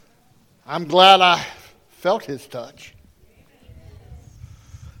I'm glad I felt his touch.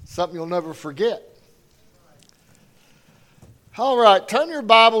 Something you'll never forget. All right, turn your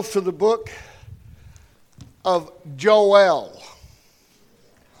Bibles to the book of Joel.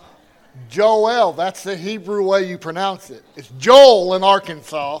 Joel, that's the Hebrew way you pronounce it. It's Joel in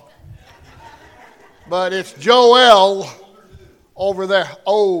Arkansas, but it's Joel over there.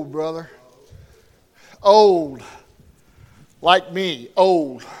 Old, brother. Old. Like me,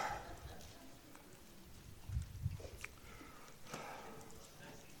 old.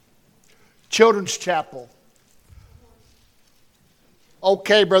 Children's Chapel.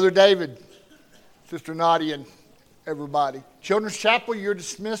 Okay, Brother David, Sister Nadia, and everybody. Children's Chapel, you're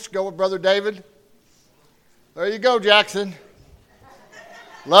dismissed. Go with Brother David. There you go, Jackson.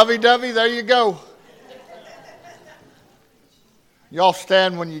 Lovey-dovey, there you go. Y'all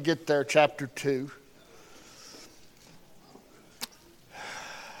stand when you get there, chapter 2.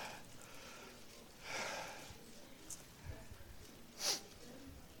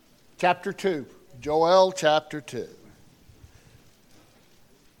 Chapter 2. Joel chapter 2.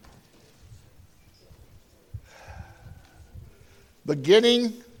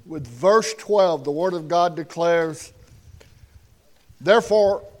 Beginning with verse 12, the Word of God declares,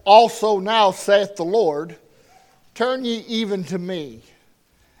 "Therefore also now saith the Lord, turn ye even to me,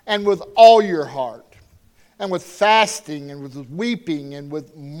 and with all your heart, and with fasting, and with weeping, and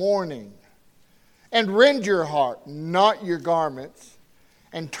with mourning, and rend your heart, not your garments,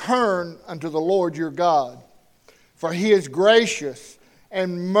 and turn unto the Lord your God. For he is gracious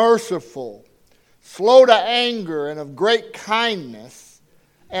and merciful, slow to anger, and of great kindness,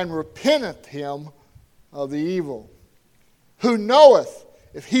 and repenteth him of the evil. Who knoweth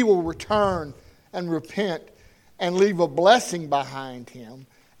if he will return and repent, and leave a blessing behind him,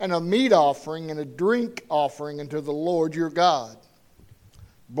 and a meat offering and a drink offering unto the Lord your God?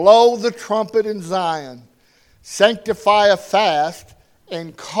 Blow the trumpet in Zion, sanctify a fast,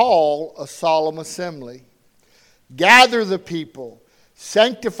 and call a solemn assembly. Gather the people,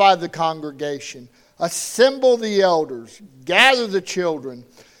 sanctify the congregation, assemble the elders, gather the children,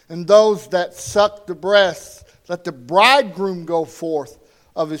 and those that suck the breasts. Let the bridegroom go forth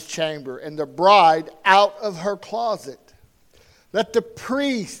of his chamber, and the bride out of her closet. Let the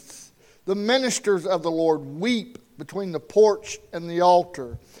priests, the ministers of the Lord, weep between the porch and the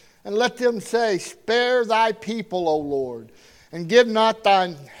altar. And let them say, Spare thy people, O Lord, and give not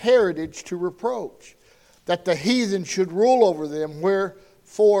thine heritage to reproach, that the heathen should rule over them.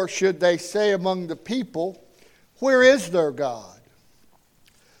 Wherefore should they say among the people, Where is their God?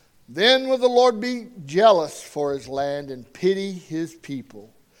 Then will the Lord be jealous for his land and pity his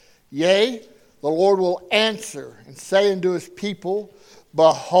people. Yea, the Lord will answer and say unto his people,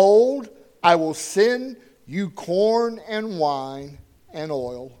 Behold, I will send you corn and wine and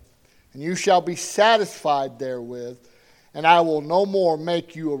oil, and you shall be satisfied therewith, and I will no more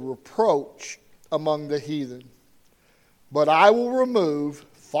make you a reproach among the heathen. But I will remove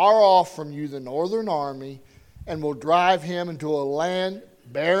far off from you the northern army, and will drive him into a land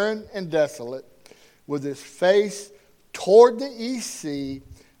barren and desolate, with his face toward the east sea,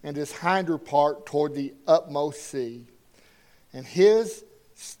 and his hinder part toward the utmost sea. And his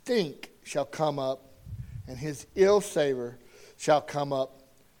stink shall come up, and his ill savor shall come up,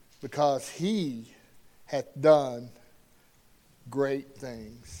 because he hath done great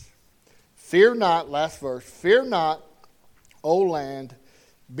things. Fear not," last verse, "fear not, O land,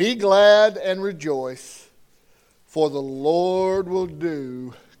 be glad and rejoice, for the Lord will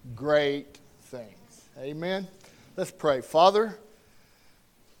do great things." Amen. Let's pray. Father,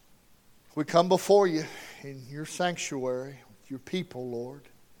 we come before you in your sanctuary, with your people, Lord.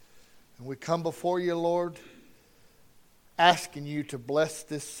 And we come before you, Lord, asking you to bless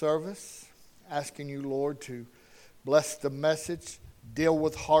this service, asking you, Lord, to bless the message, deal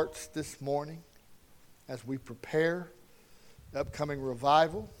with hearts this morning as we prepare the upcoming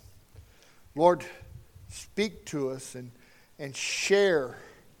revival. Lord, speak to us and share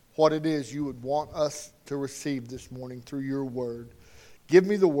what it is you would want us to receive this morning through your word. Give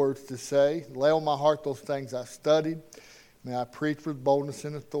me the words to say. Lay on my heart those things I studied. May I preach with boldness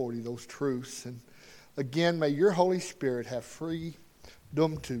and authority those truths. And again, may your Holy Spirit have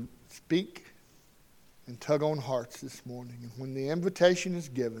freedom to speak and tug on hearts this morning. And when the invitation is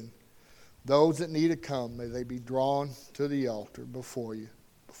given, those that need to come, may they be drawn to the altar before you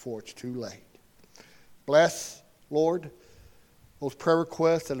before it's too late. Bless, Lord, those prayer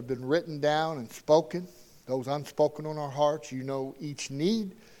requests that have been written down and spoken, those unspoken on our hearts. You know each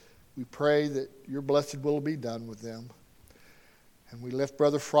need. We pray that your blessed will be done with them. And we lift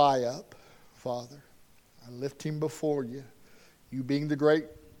Brother Fry up, Father. I lift him before you. You being the great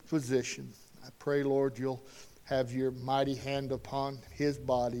physician. I pray, Lord, you'll have your mighty hand upon his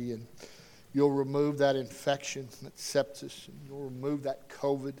body, and you'll remove that infection, that sepsis, and you'll remove that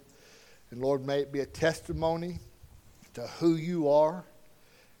COVID. And Lord, may it be a testimony to who you are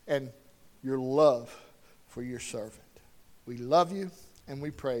and your love for your servant. We love you and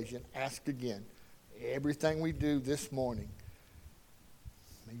we praise you, and ask again, everything we do this morning,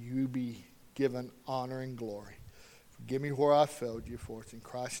 may you be given honor and glory. Forgive me where I failed you, for it's in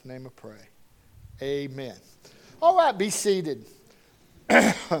Christ's name I pray. Amen. All right, be seated.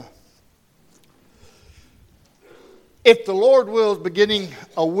 If the Lord wills, beginning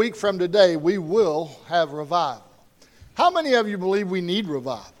a week from today, we will have revival. How many of you believe we need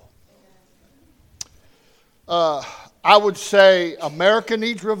revival? I would say America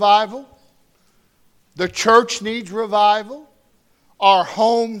needs revival. The church needs revival. Our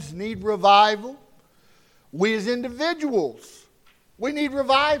homes need revival. We as individuals, we need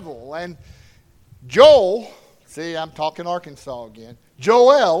revival. And Joel, see, I'm talking Arkansas again.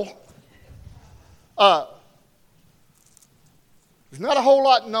 Joel, there's not a whole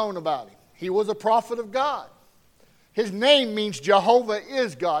lot known about him. He was a prophet of God. His name means Jehovah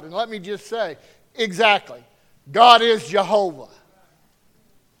is God. And let me just say, exactly, God is Jehovah.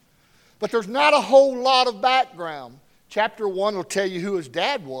 But there's not a whole lot of background. Chapter 1 will tell you who his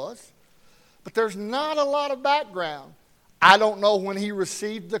dad was. But there's not a lot of background. I don't know when he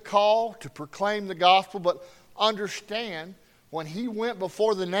received the call to proclaim the gospel, but understand when he went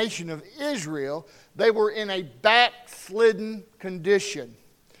before the nation of Israel, they were in a backslidden condition.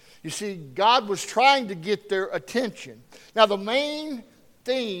 You see, God was trying to get their attention. Now, the main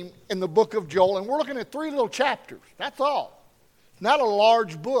theme in the book of Joel, and we're looking at 3 little chapters, that's all. It's not a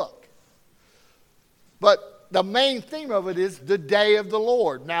large book. But the main theme of it is the day of the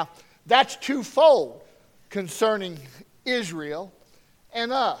Lord. Now, that's twofold concerning Israel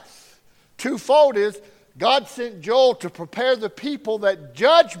and us. Twofold is God sent Joel to prepare the people that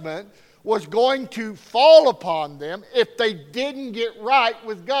judgment was going to fall upon them if they didn't get right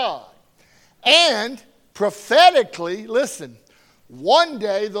with God. And prophetically, listen, one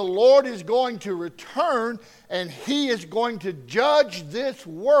day the Lord is going to return and he is going to judge this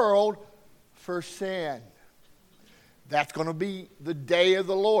world for sin. That's going to be the day of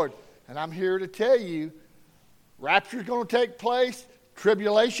the Lord. And I'm here to tell you, rapture is going to take place.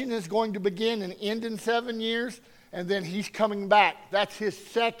 Tribulation is going to begin and end in 7 years. And then he's coming back. That's his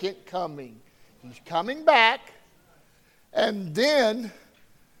second coming. He's coming back. And then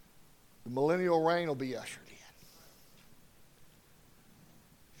the millennial reign will be ushered in.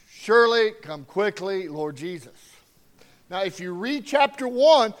 Surely, come quickly, Lord Jesus. Now, if you read chapter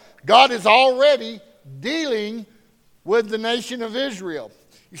 1, God is already dealing with the nation of Israel.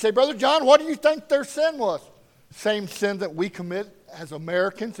 You say, Brother John, what do you think their sin was? Same sin that we commit as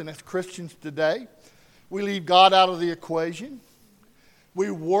Americans and as Christians today. We leave God out of the equation. We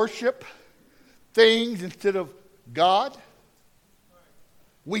worship things instead of God.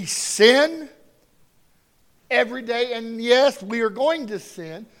 We sin every day. And yes, we are going to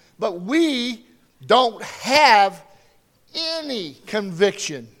sin, but we don't have any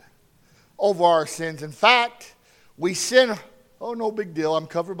conviction over our sins. In fact, we sin, oh, no big deal, I'm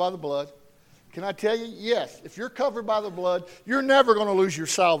covered by the blood. Can I tell you? Yes, if you're covered by the blood, you're never going to lose your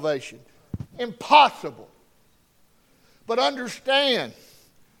salvation. Impossible. But understand,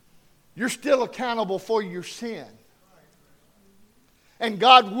 you're still accountable for your sin. And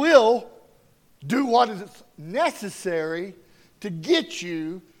God will do what is necessary to get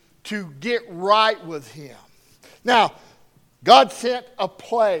you to get right with Him. Now, God sent a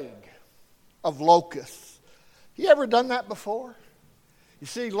plague of locusts. You ever done that before? You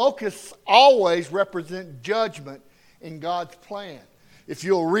see, locusts always represent judgment in God's plan. If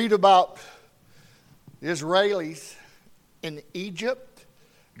you'll read about the Israelis in Egypt,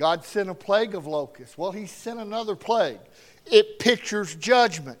 God sent a plague of locusts. Well, He sent another plague. It pictures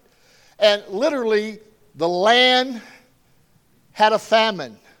judgment. And literally, the land had a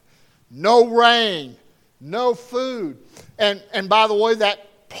famine. No rain, no food. And by the way,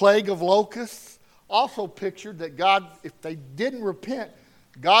 that plague of locusts also pictured that God, if they didn't repent,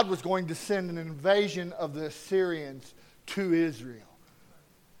 God was going to send an invasion of the Assyrians to Israel.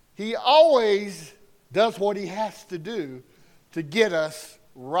 He always does what He has to do to get us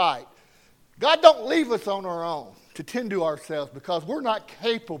right. God don't leave us on our own to tend to ourselves because we're not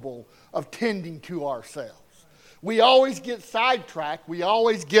capable of tending to ourselves. We always get sidetracked. We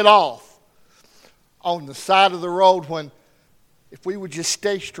always get off on the side of the road when if we would just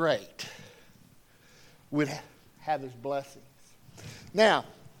stay straight, we'd have His blessings. Now,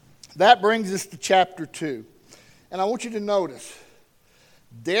 that brings us to chapter 2. And I want you to notice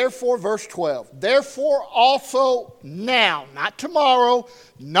Therefore, verse 12, therefore also now, not tomorrow,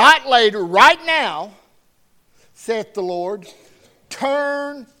 not later, right now, saith the Lord,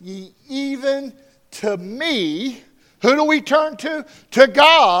 turn ye even to me. Who do we turn to? To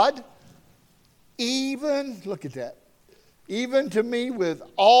God. Even, look at that, even to me with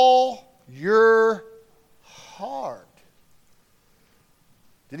all your heart.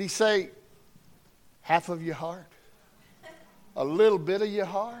 Did he say half of your heart? A little bit of your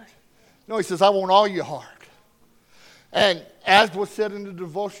heart? No, he says, I want all your heart. And as was said in the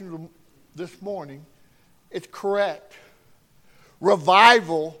devotion this morning, it's correct.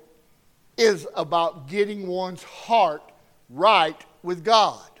 Revival is about getting one's heart right with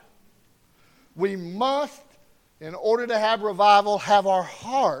God. We must, in order to have revival, have our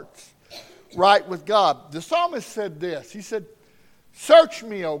hearts right with God. The psalmist said this. He said, search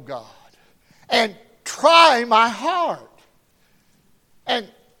me, O God, and try my heart. And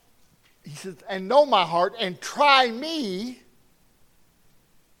he says, and know my heart, and try me,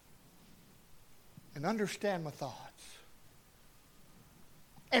 and understand my thoughts.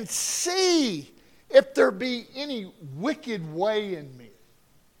 And see if there be any wicked way in me.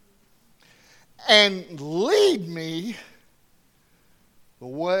 And lead me the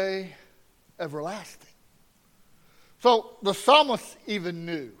way everlasting. So the psalmist even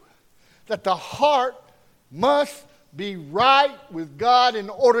knew that the heart must be right with God in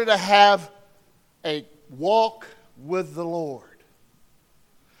order to have a walk with the Lord.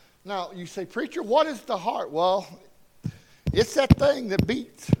 Now, you say, preacher, what is the heart? Well, it's that thing that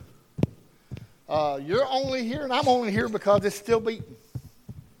beats. You're only here and I'm only here because it's still beating.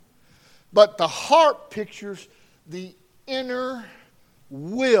 But the heart pictures the inner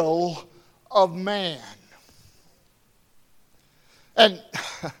will of man. And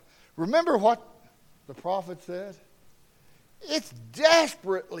remember what the prophet said? It's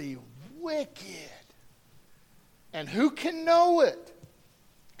desperately wicked. And who can know it?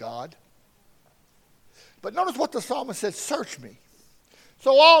 God. But notice what the psalmist said, search me.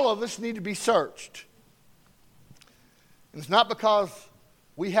 So all of us need to be searched. And it's not because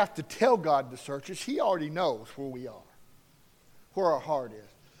we have to tell God to search us. He already knows where we are, where our heart is.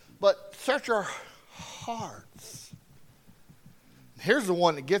 But search our hearts. Here's the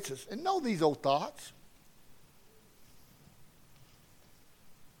one that gets us. And know these old thoughts.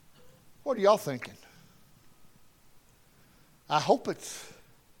 What are y'all thinking? I hope it's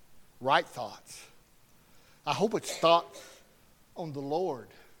right thoughts. I hope it's thoughts on the Lord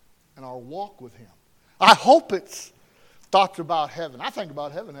and our walk with Him. I hope it's thoughts about heaven. I think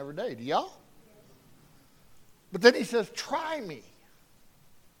about heaven every day. Do y'all? But then he says, try me.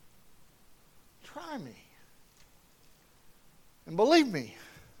 Try me. And believe me,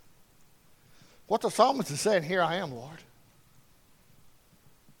 what the psalmist is saying, here I am, Lord.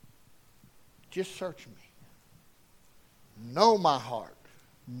 Just search me. Know my heart.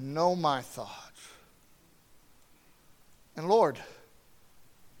 Know my thoughts. And Lord, if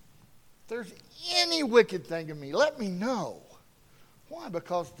there's any wicked thing in me, let me know. Why?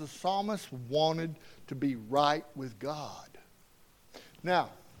 Because the psalmist wanted to be right with God. Now,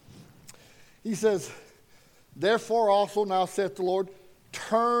 he says, therefore also now saith the Lord,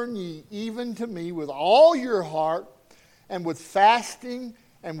 turn ye even to me with all your heart, and with fasting,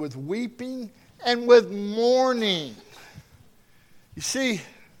 and with weeping, and with mourning. You see,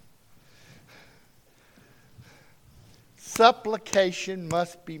 supplication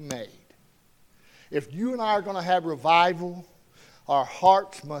must be made. If you and I are going to have revival, our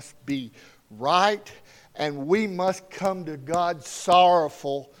hearts must be right, and we must come to God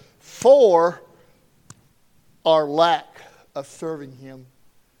sorrowful for our lack of serving Him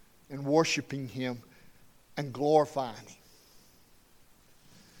and worshiping Him and glorifying Him.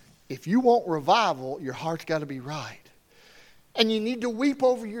 If you want revival, your heart's got to be right. And you need to weep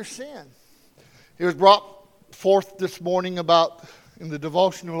over your sin. It was brought forth this morning in the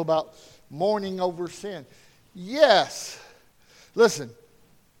devotional about mourning over sin. Yes. Listen,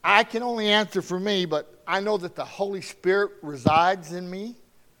 I can only answer for me, but I know that the Holy Spirit resides in me.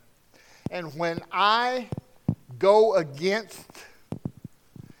 And when I go against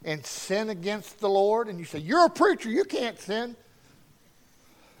and sin against the Lord, and you say, you're a preacher, you can't sin.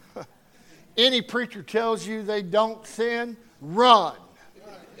 Any preacher tells you they don't sin, run.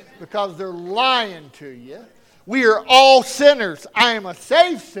 Because they're lying to you. We are all sinners. I am a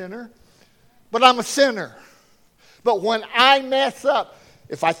saved sinner, but I'm a sinner. But when I mess up,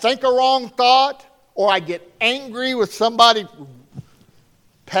 if I think a wrong thought, or I get angry with somebody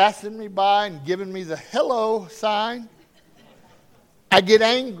passing me by and giving me the hello sign, I get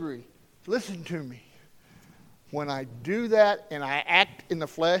angry. Listen to me. when I do that and I act in the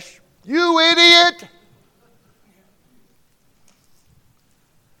flesh, you idiot!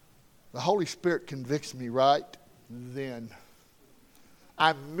 The Holy Spirit convicts me right then.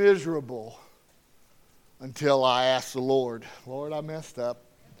 I'm miserable until I ask the Lord, Lord, I messed up.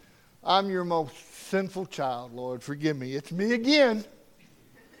 I'm your most sinful child, Lord. Forgive me. It's me again.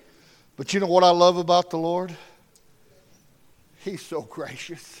 But you know what I love about the Lord? He's so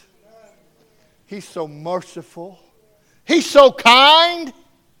gracious. He's so merciful. He's so kind.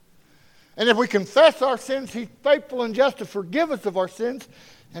 And if we confess our sins, He's faithful and just to forgive us of our sins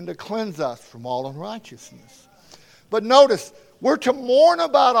and to cleanse us from all unrighteousness. But notice, we're to mourn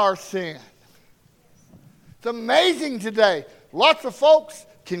about our sin. It's amazing today. Lots of folks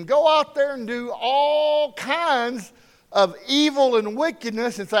can go out there and do all kinds of evil and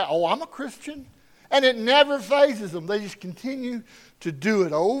wickedness and say, oh, I'm a Christian. And it never phases them. They just continue to do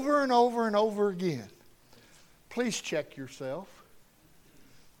it over and over and over again. Please check yourself.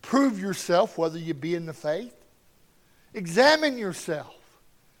 Prove yourself whether you be in the faith. Examine yourself.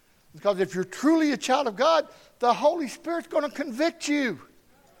 Because if you're truly a child of God, the Holy Spirit's going to convict you.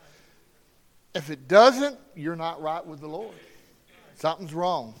 If it doesn't, you're not right with the Lord. Something's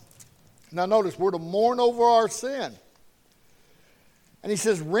wrong. Now notice, we're to mourn over our sin. And he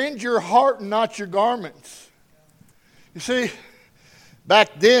says, rend your heart and not your garments. You see,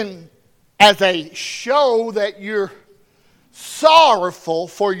 back then, as a show that you're sorrowful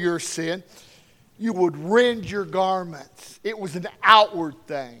for your sin, you would rend your garments. It was an outward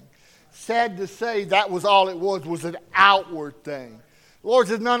thing. Sad to say, that was all it was an outward thing. The Lord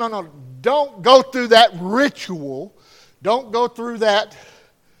says, no. Don't go through that ritual. Don't go through that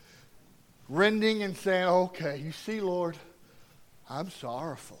rending and saying, okay, you see, Lord, I'm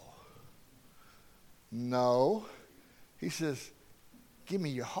sorrowful. No. He says, give me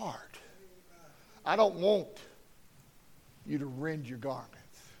your heart. I don't want you to rend your garments.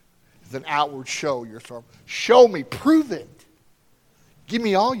 It's an outward show you're sorrowful. Show me, prove it. Give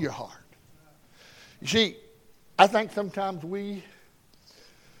me all your heart. You see, I think sometimes we,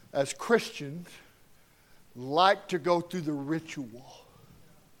 as Christians, like to go through the ritual.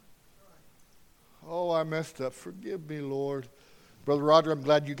 Oh, I messed up. Forgive me, Lord. Brother Roger, I'm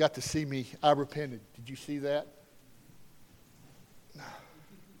glad you got to see me. I repented. Did you see that?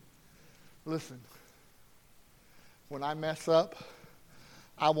 Listen, when I mess up,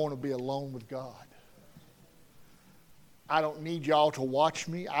 I want to be alone with God. I don't need y'all to watch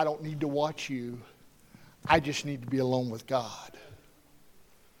me. I don't need to watch you. I just need to be alone with God.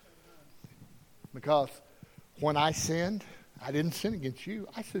 Because when I sinned, I didn't sin against you.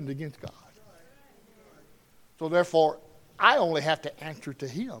 I sinned against God. So therefore, I only have to answer to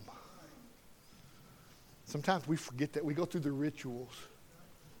Him. Sometimes we forget that. We go through the rituals.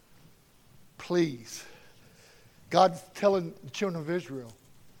 Please. God's telling the children of Israel,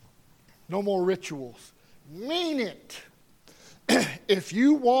 no more rituals. Mean it. If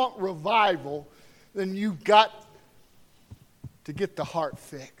you want revival, then you've got to get the heart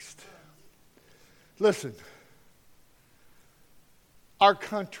fixed. Listen, our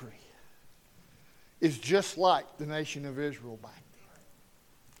country is just like the nation of Israel back then.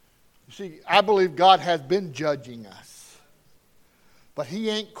 You see, I believe God has been judging us, but He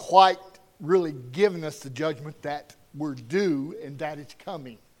ain't quite really given us the judgment that we're due and that it's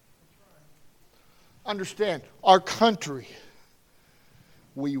coming. Understand, our country,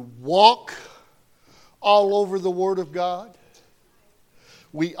 we walk all over the Word of God.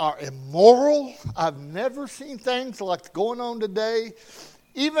 We are immoral. I've never seen things like going on today.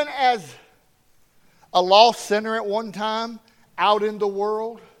 Even as a lost sinner at one time out in the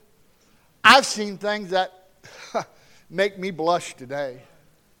world, I've seen things that make me blush today.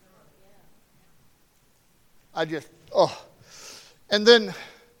 And then,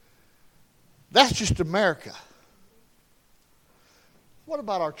 that's just America. What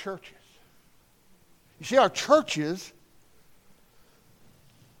about our churches? You see, our churches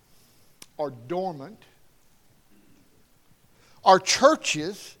are dormant. Our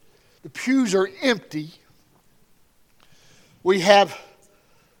churches, the pews are empty. We have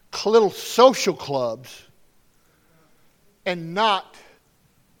little social clubs and not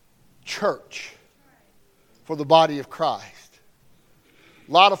church for the body of Christ.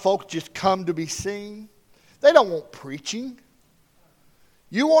 A lot of folks just come to be seen. They don't want preaching.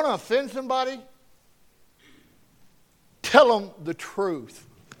 You want to offend somebody? Tell them the truth.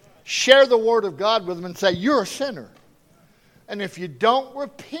 Share the Word of God with them and say, you're a sinner. And if you don't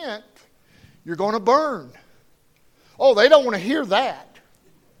repent, you're going to burn. Oh, they don't want to hear that.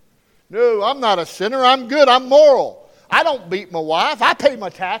 No, I'm not a sinner. I'm good. I'm moral. I don't beat my wife. I pay my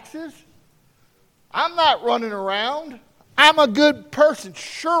taxes. I'm not running around. I'm a good person.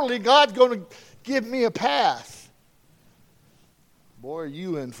 Surely God's going to give me a pass. Boy, are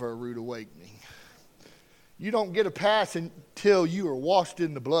you in for a rude awakening. You don't get a pass until you are washed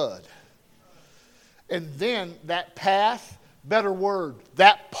in the blood. And then that pass, better word,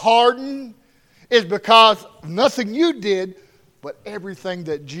 that pardon is because nothing you did, but everything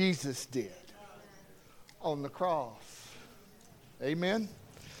that Jesus did on the cross. Amen?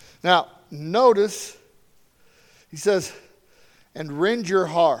 Now, notice, he says, and rend your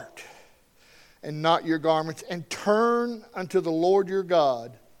heart and not your garments, and turn unto the Lord your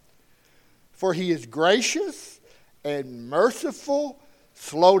God. For he is gracious and merciful,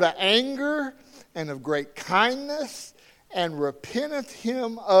 slow to anger, and of great kindness, and repenteth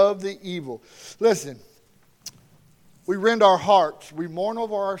him of the evil. Listen, we rend our hearts. We mourn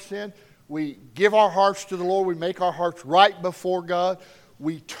over our sin. We give our hearts to the Lord. We make our hearts right before God.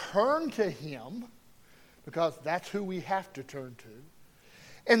 We turn to him because that's who we have to turn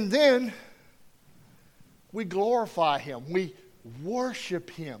to. And then we glorify him. We worship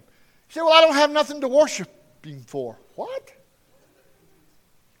him. You say, well, I don't have nothing to worship him for. What?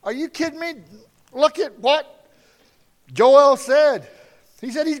 Are you kidding me? Look at what Joel said.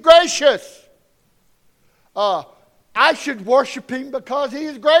 He said he's gracious. I should worship him because he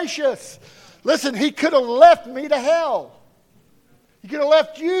is gracious. Listen, he could have left me to hell. He could have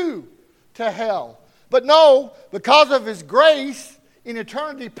left you to hell. But no, because of his grace in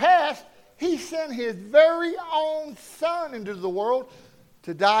eternity past, he sent his very own son into the world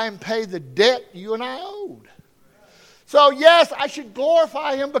to die and pay the debt you and I owed. So yes, I should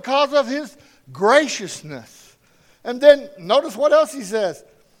glorify him because of his graciousness. And then notice what else he says.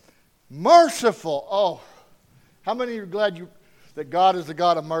 Merciful. Oh, how many are glad that God is a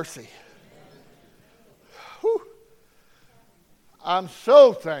God of mercy? Whew. I'm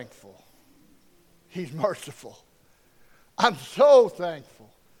so thankful he's merciful. I'm so thankful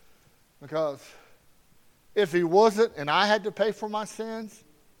because if he wasn't and I had to pay for my sins,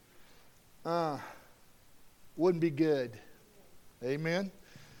 wouldn't be good. Amen.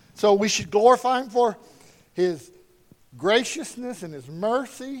 So we should glorify him for his graciousness and his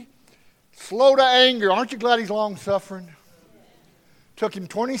mercy. Slow to anger. Aren't you glad he's long suffering? Took him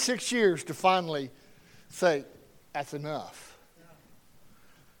 26 years to finally say, that's enough.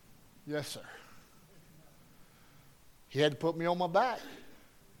 Yes, sir. He had to put me on my back.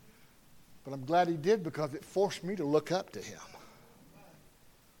 But I'm glad he did because it forced me to look up to him.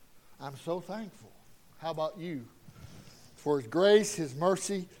 I'm so thankful. How about you? For his grace, his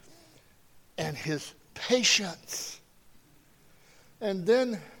mercy, and his patience. And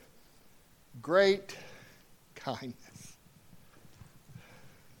then great kindness.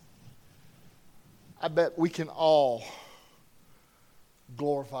 I bet we can all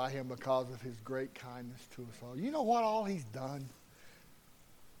glorify him because of his great kindness to us all. You know what all he's done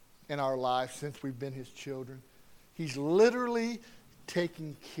in our lives since we've been his children? He's literally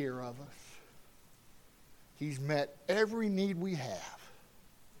taken care of us. He's met every need we have.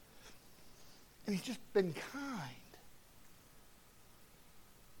 And he's just been kind.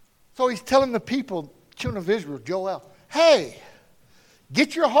 So he's telling the people, children of Israel, Joel, hey,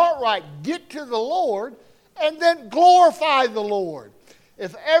 get your heart right, get to the Lord, and then glorify the Lord.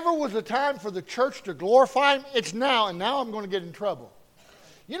 If ever was a time for the church to glorify him, it's now, and now I'm going to get in trouble.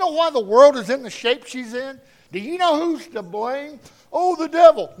 You know why the world is in the shape she's in? Do you know who's to blame? Oh, the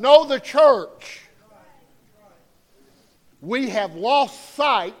devil. No, the church. We have lost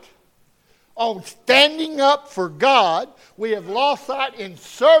sight on standing up for God. We have lost sight in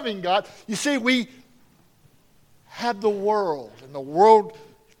serving God. You see, we have the world, and the world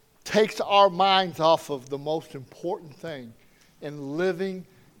takes our minds off of the most important thing in living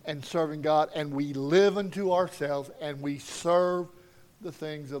and serving God, and we live unto ourselves, and we serve the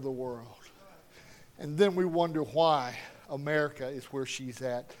things of the world. And then we wonder why America is where she's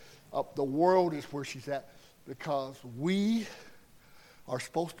at. The world is where she's at. Because we are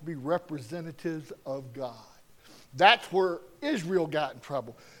supposed to be representatives of God. That's where Israel got in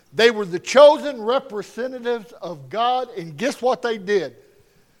trouble. They were the chosen representatives of God, and guess what they did?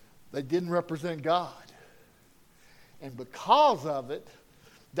 They didn't represent God. And because of it,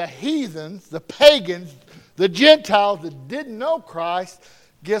 the heathens, the pagans, the Gentiles that didn't know Christ,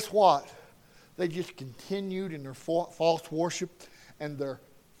 guess what? They just continued in their false worship and their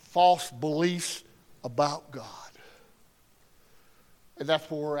false beliefs about God. And that's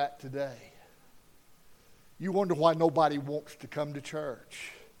where we're at today. You wonder why nobody wants to come to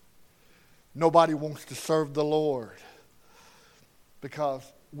church. Nobody wants to serve the Lord. Because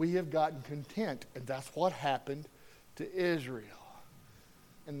we have gotten content, and that's what happened to Israel.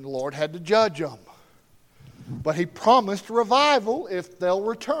 And the Lord had to judge them. But he promised revival if they'll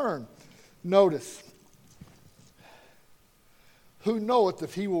return. Notice, who knoweth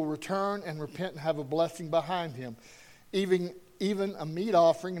if he will return and repent and have a blessing behind him, even a meat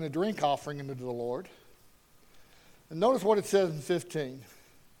offering and a drink offering unto the Lord. And notice what it says in 15.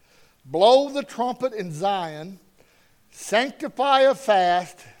 Blow the trumpet in Zion, sanctify a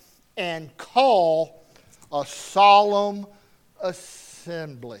fast, and call a solemn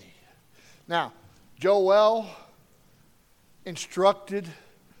assembly. Now, Joel instructed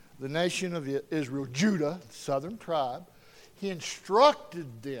the nation of Israel, Judah, southern tribe. He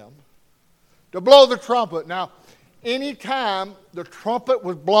instructed them to blow the trumpet. Now, anytime the trumpet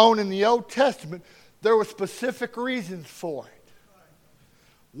was blown in the Old Testament, there were specific reasons for it.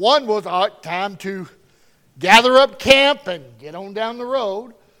 One was time to gather up camp and get on down the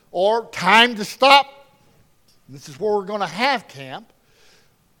road, or time to stop. This is where we're going to have camp.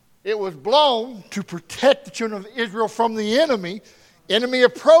 It was blown to protect the children of Israel from the enemy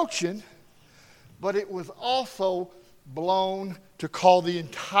approaching, but it was also blown to call the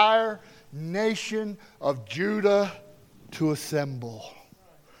entire nation of Judah to assemble.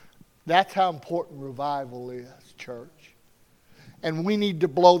 That's how important revival is, church. And we need to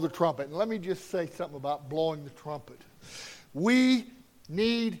blow the trumpet. And let me just say something about blowing the trumpet. We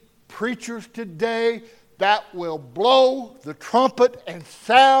need preachers today that will blow the trumpet and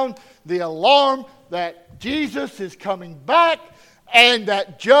sound the alarm that Jesus is coming back and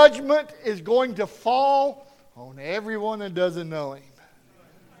that judgment is going to fall on everyone that doesn't know him.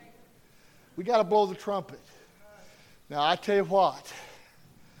 We got to blow the trumpet. Now, I tell you what,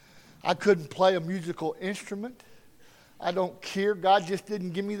 I couldn't play a musical instrument. I don't care. God just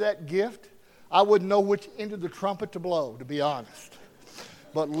didn't give me that gift. I wouldn't know which end of the trumpet to blow, to be honest.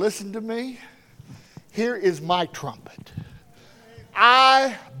 But listen to me. Here is my trumpet.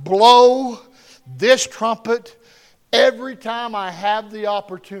 I blow this trumpet every time I have the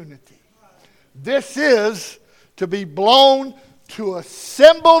opportunity. This is to be blown to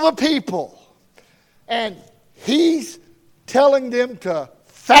assemble the people. And he's telling them to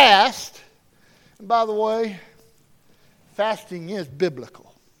fast. And by the way, fasting is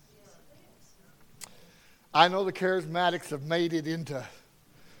biblical. I know the charismatics have made it into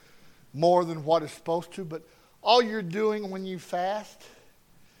more than what it's supposed to, but all you're doing when you fast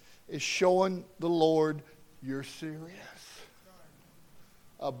is showing the Lord you're serious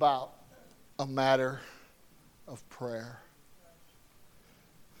about a matter of prayer.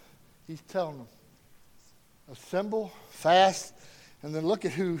 He's telling them, assemble, fast, and then look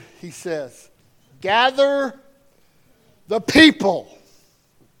at who he says. Gather the people.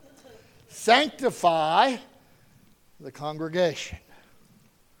 Sanctify the congregation.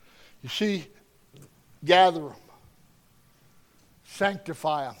 You see, gather them.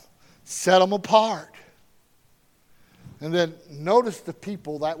 Sanctify them. Set them apart. And then notice the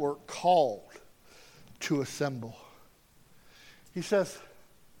people that were called to assemble. He says,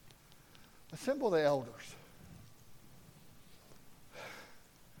 assemble the elders.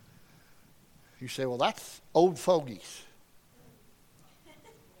 You say, well, that's old fogies.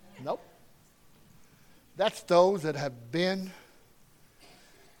 Nope. That's those that have been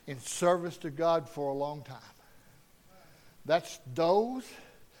in service to God for a long time. That's those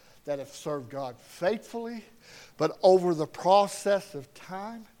that have served God faithfully, but over the process of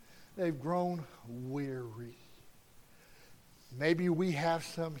time, they've grown weary. Maybe we have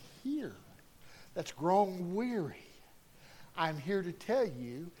some here that's grown weary. I'm here to tell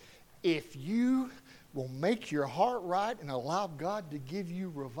you, if you will make your heart right and allow God to give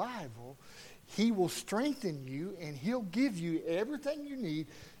you revival, he will strengthen you and he'll give you everything you need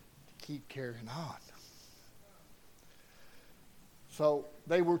to keep carrying on. So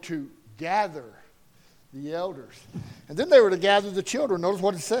they were to gather the elders. And then they were to gather the children. Notice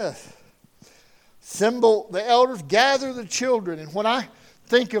what it says. Assemble the elders, gather the children. And when I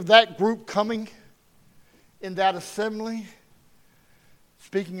think of that group coming in that assembly,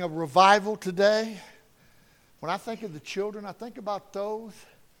 speaking of revival today, when I think of the children, I think about those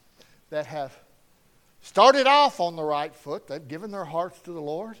that have started off on the right foot. They've given their hearts to the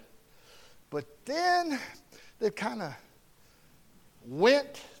Lord. But then they've kind of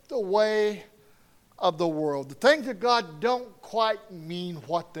went the way of the world. The things of God don't quite mean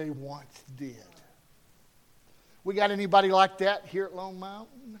what they once did. We got anybody like that here at Lone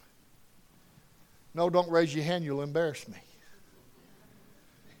Mountain? No, don't raise your hand. You'll embarrass me.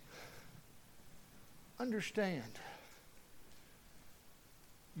 Understand,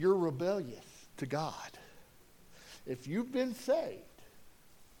 you're rebellious to God. If you've been saved,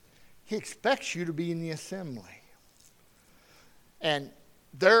 he expects you to be in the assembly. And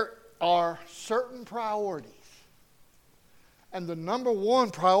there are certain priorities. And the number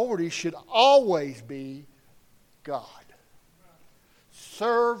one priority should always be God.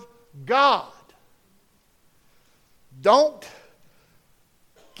 Serve God. Don't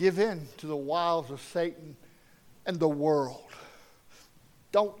give in to the wiles of Satan and the world.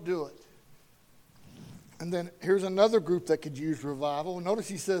 Don't do it. And then here's another group that could use revival. Notice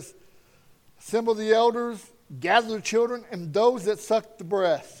he says, assemble the elders, gather the children, and those that suck the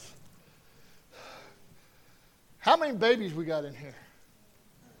breast. How many babies we got in here?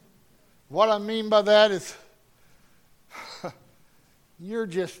 What I mean by that is you're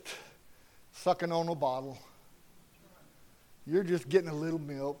just sucking on a bottle. You're just getting a little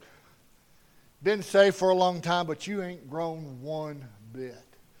milk. Been saved for a long time, but you ain't grown one bit.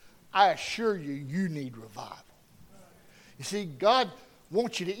 I assure you, you need revival. You see, God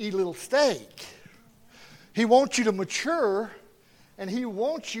wants you to eat a little steak. He wants you to mature, and He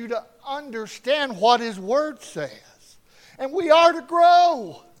wants you to understand what His Word says. And we are to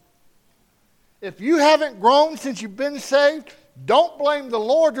grow. If you haven't grown since you've been saved, don't blame the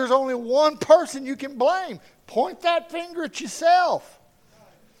Lord. There's only one person you can blame. Point that finger at yourself.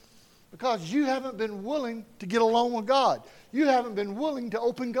 Because you haven't been willing to get along with God. You haven't been willing to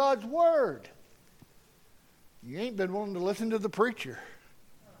open God's Word. You ain't been willing to listen to the preacher.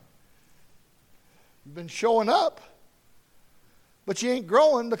 You've been showing up, but you ain't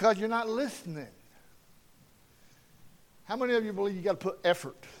growing because you're not listening. How many of you believe you got to put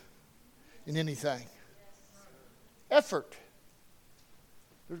effort in anything? Effort.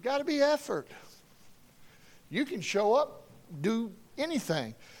 There's got to be effort. You can show up, do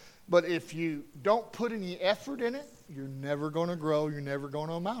anything. But if you don't put any effort in it, you're never going to grow. You're never going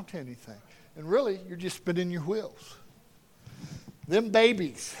to amount to anything. And really, you're just spinning your wheels. Them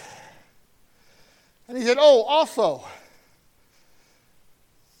babies. And he said, also,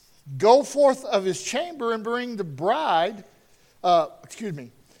 go forth of his chamber and bring the bride,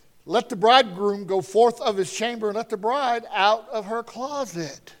 let the bridegroom go forth of his chamber and let the bride out of her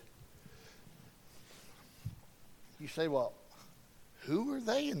closet. You say, well, who are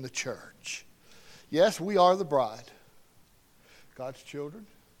they in the church? Yes, we are the bride, God's children.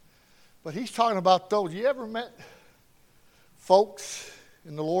 But he's talking about those. You ever met folks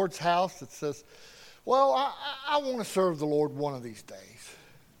in the Lord's house that says, well, I want to serve the Lord one of these days.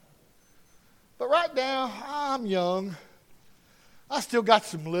 But right now, I'm young. I still got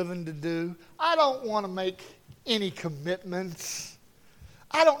some living to do. I don't want to make any commitments.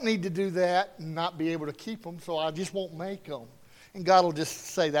 I don't need to do that and not be able to keep them, so I just won't make them. And God will just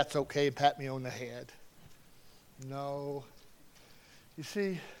say, that's okay, and pat me on the head. No. You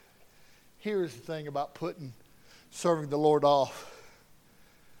see, here's the thing about serving the Lord off.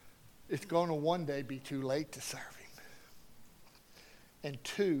 It's going to one day be too late to serve Him. And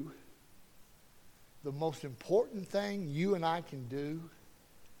two, the most important thing you and I can do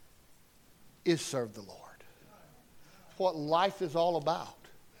is serve the Lord. It's what life is all about.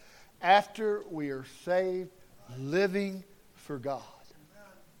 After we are saved, living for God.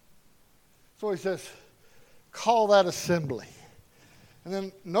 So he says, call that assembly. And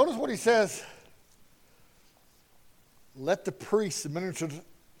then notice what he says. Let the priests, the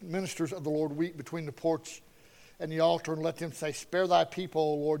ministers of the Lord, weep between the porch and the altar, and let them say, spare thy people,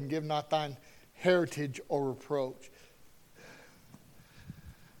 O Lord, and give not thine heritage or reproach.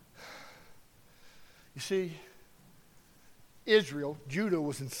 You see, Judah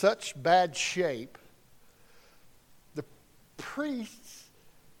was in such bad shape, the priests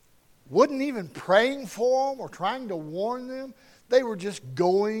wasn't even praying for them or trying to warn them. They were just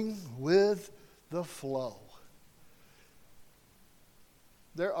going with the flow.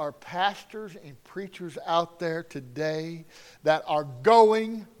 There are pastors and preachers out there today that are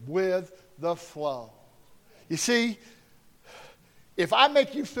going with the flow. You see, if I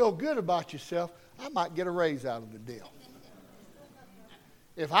make you feel good about yourself, I might get a raise out of the deal.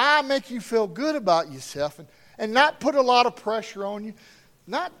 If I make you feel good about yourself and not put a lot of pressure on you,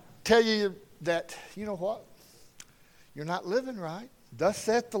 not tell you that, you know what, you're not living right. Thus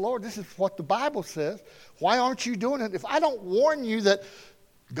saith the Lord. This is what the Bible says. Why aren't you doing it? If I don't warn you that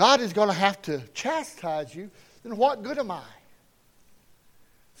God is going to have to chastise you, then what good am I?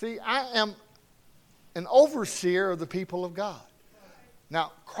 See, I am an overseer of the people of God.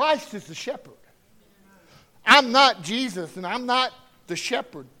 Now, Christ is the shepherd. I'm not Jesus, and I'm not the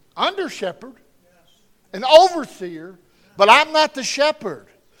shepherd. Under shepherd, an overseer, but I'm not the shepherd.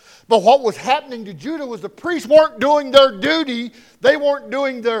 But what was happening to Judah was the priests weren't doing their duty. They weren't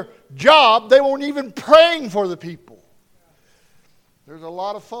doing their job. They weren't even praying for the people. There's a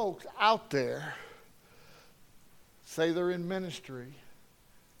lot of folks out there say they're in ministry,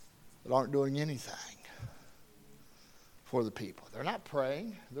 that aren't doing anything for the people. They're not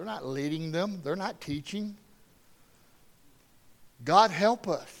praying. They're not leading them. They're not teaching. God help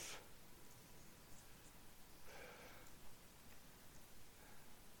us.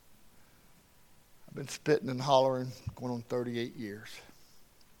 I've been spitting and hollering going on 38 years.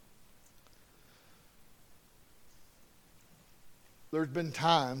 There's been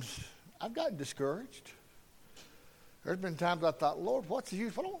times I've gotten discouraged. There's been times I thought, Lord, what's the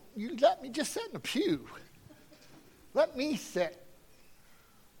use? Why don't you let me just sit in the pew? Let me sit.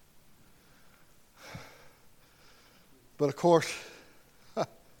 But of course,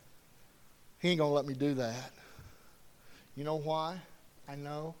 He ain't going to let me do that. You know why? I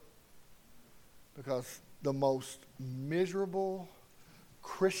know. Because the most miserable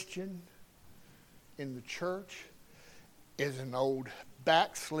Christian in the church is an old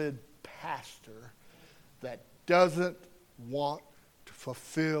backslid pastor that doesn't want to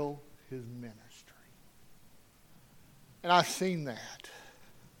fulfill his ministry. And I've seen that.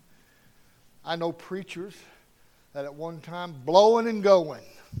 I know preachers that at one time blowing and going,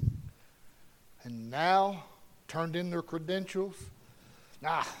 and now turned in their credentials.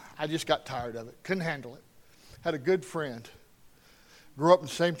 I just got tired of it. Couldn't handle it. Had a good friend. Grew up in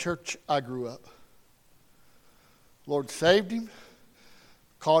the same church I grew up. Lord saved him,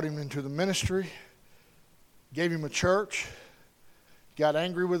 called him into the ministry, gave him a church, got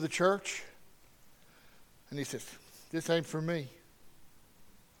angry with the church, and he says, this ain't for me.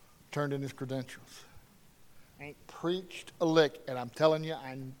 Turned in his credentials. Ain't preached a lick, and I'm telling you,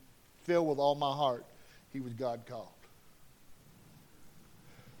 I feel with all my heart he was God called.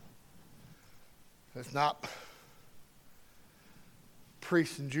 It's not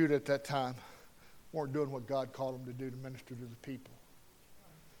priests in Judah at that time weren't doing what God called them to do to minister to the people.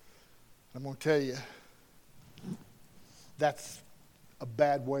 I'm going to tell you, that's a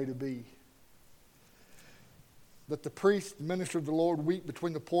bad way to be. Let the priest, minister of the Lord, weep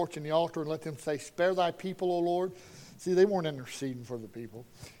between the porch and the altar, and let them say, spare thy people, O Lord. See, they weren't interceding for the people.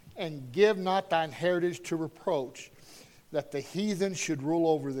 And give not thine heritage to reproach, that the heathen should rule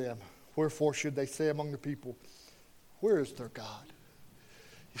over them. Wherefore should they say among the people, where is their God?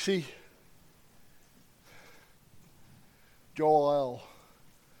 You see, Joel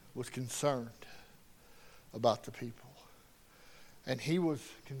was concerned about the people. And he was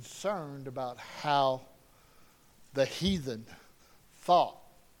concerned about how the heathen thought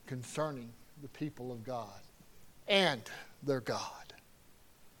concerning the people of God and their God.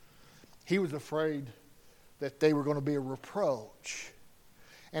 He was afraid that they were going to be a reproach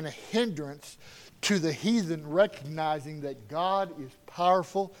and a hindrance to the heathen recognizing that God is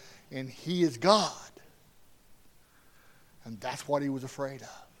powerful and He is God. And that's what he was afraid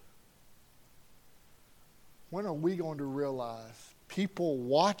of. When are we going to realize people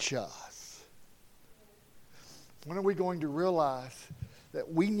watch us? When are we going to realize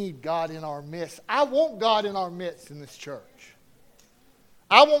that we need God in our midst? I want God in our midst in this church.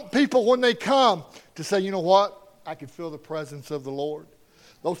 I want people when they come to say, you know what? I can feel the presence of the Lord.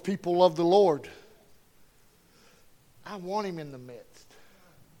 Those people love the Lord. I want Him in the midst.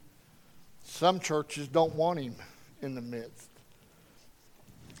 Some churches don't want Him in the midst.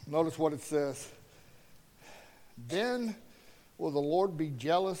 Notice what it says. Then will the Lord be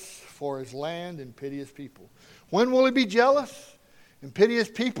jealous for His land and pity His people. When will He be jealous and pity His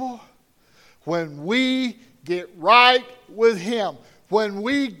people? When we get right with Him. When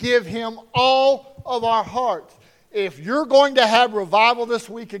we give Him all of our hearts. If you're going to have revival this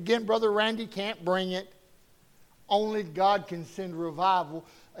week, again, Brother Randy can't bring it. Only God can send revival.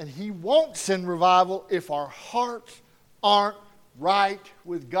 And He won't send revival if our hearts aren't right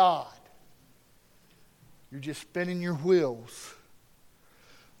with God. You're just spinning your wheels.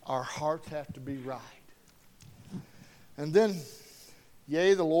 Our hearts have to be right. And then,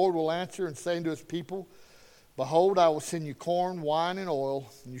 yea, the Lord will answer and say unto His people, behold, I will send you corn, wine, and oil,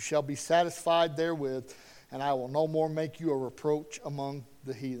 and you shall be satisfied therewith, and I will no more make you a reproach among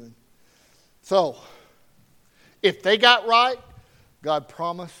the heathen. So, if they got right, God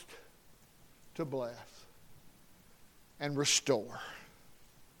promised to bless and restore.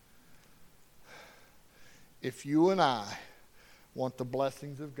 If you and I want the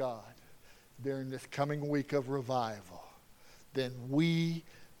blessings of God during this coming week of revival, then we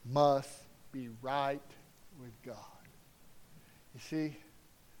must be right with God. You see,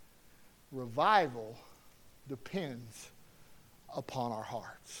 revival depends upon our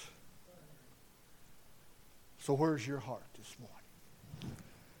hearts. So where's your heart this morning?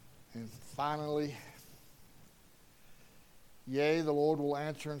 And finally, Yea, the Lord will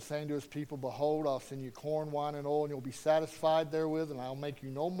answer and say unto his people, Behold, I'll send you corn, wine, and oil, and you'll be satisfied therewith, and I'll make you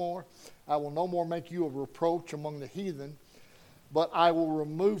no more. I will no more make you a reproach among the heathen, but I will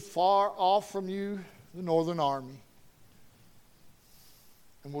remove far off from you the northern army,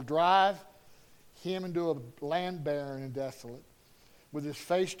 and will drive him into a land barren and desolate, with his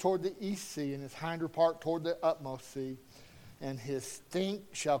face toward the east sea, and his hinder part toward the utmost sea. And his stink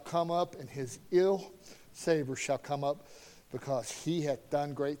shall come up, and his ill savor shall come up, because he hath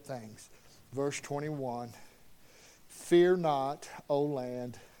done great things. Verse 21, Fear not, O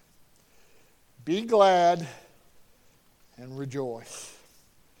land, be glad and rejoice,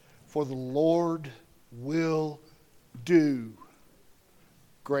 for the Lord will do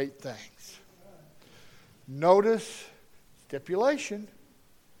great things. Notice stipulation.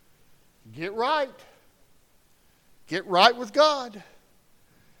 Get right. Get right with God.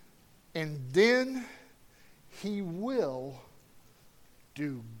 And then he will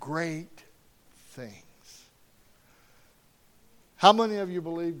do great things. How many of you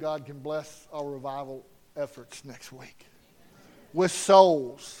believe God can bless our revival efforts next week? With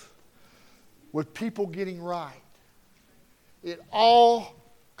souls. With people getting right. It all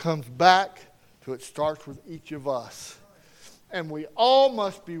comes back to it starts with each of us. And we all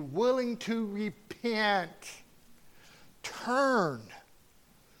must be willing to repent. Turn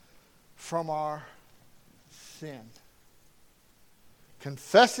from our sin.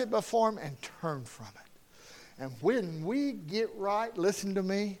 Confess it before him and turn from it. And when we get right, listen to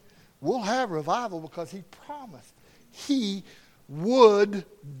me, we'll have revival because he promised he would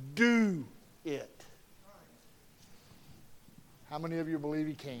do it. How many of you believe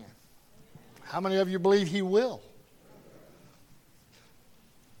he can? How many of you believe he will?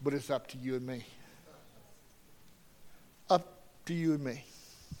 But it's up to you and me. Up to you and me.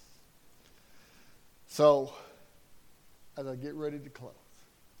 So, as I get ready to close,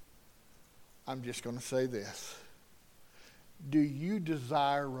 I'm just going to say this. Do you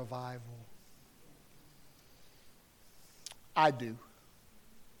desire revival? I do.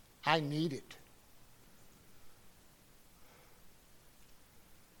 I need it.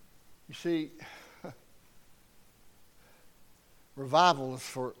 You see, revival is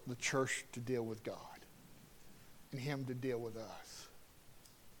for the church to deal with God and him to deal with us.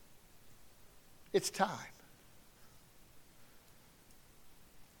 It's time.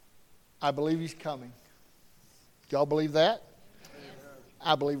 I believe he's coming. Do y'all believe that? Yes.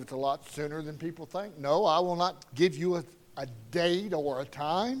 I believe it's a lot sooner than people think. No, I will not give you a date or a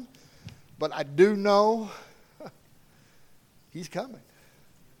time, but I do know he's coming.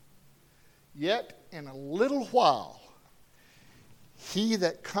 Yet in a little while, he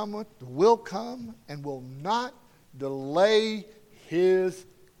that cometh will come and will not delay his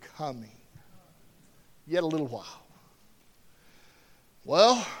coming. Yet a little while.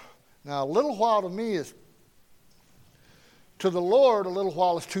 Well, now a little while to me is, to the Lord, a little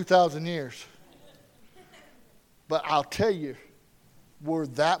while is 2,000 years. But I'll tell you, we're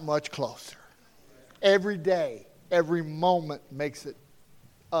that much closer. Every day, every moment makes it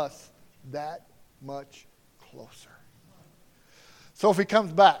us that much closer. So if he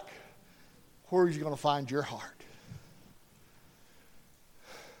comes back, where is he going to find your heart?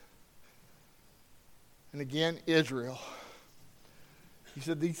 And again, Israel. He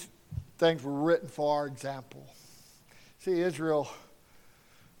said these things were written for our example. See, Israel,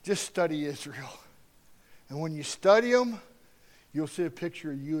 just study Israel. And when you study them, you'll see a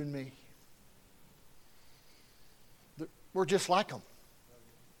picture of you and me. We're just like them.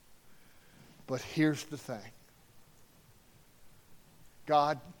 But here's the thing.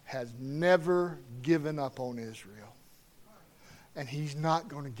 God has never given up on Israel. And he's not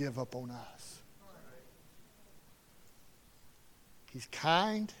going to give up on us. He's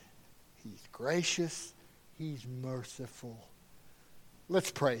kind. He's gracious. He's merciful.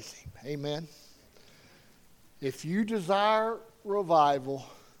 Let's praise him. Amen. If you desire revival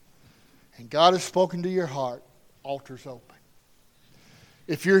and God has spoken to your heart, altar's open.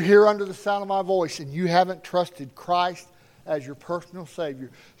 If you're here under the sound of my voice and you haven't trusted Christ as your personal Savior,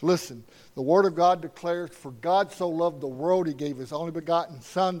 listen, the Word of God declares, For God so loved the world, he gave his only begotten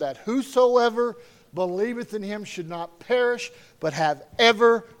Son, that whosoever believeth in him should not perish, but have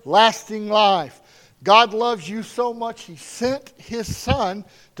everlasting life. God loves you so much, he sent his Son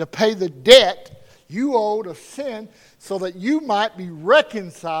to pay the debt you owed of sin so that you might be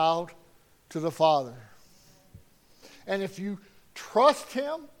reconciled to the Father. And if you trust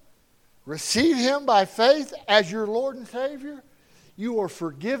him, receive him by faith as your Lord and Savior, you are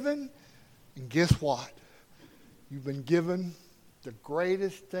forgiven. And guess what? You've been given the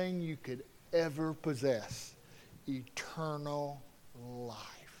greatest thing you could ever possess, eternal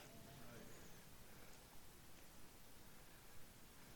life.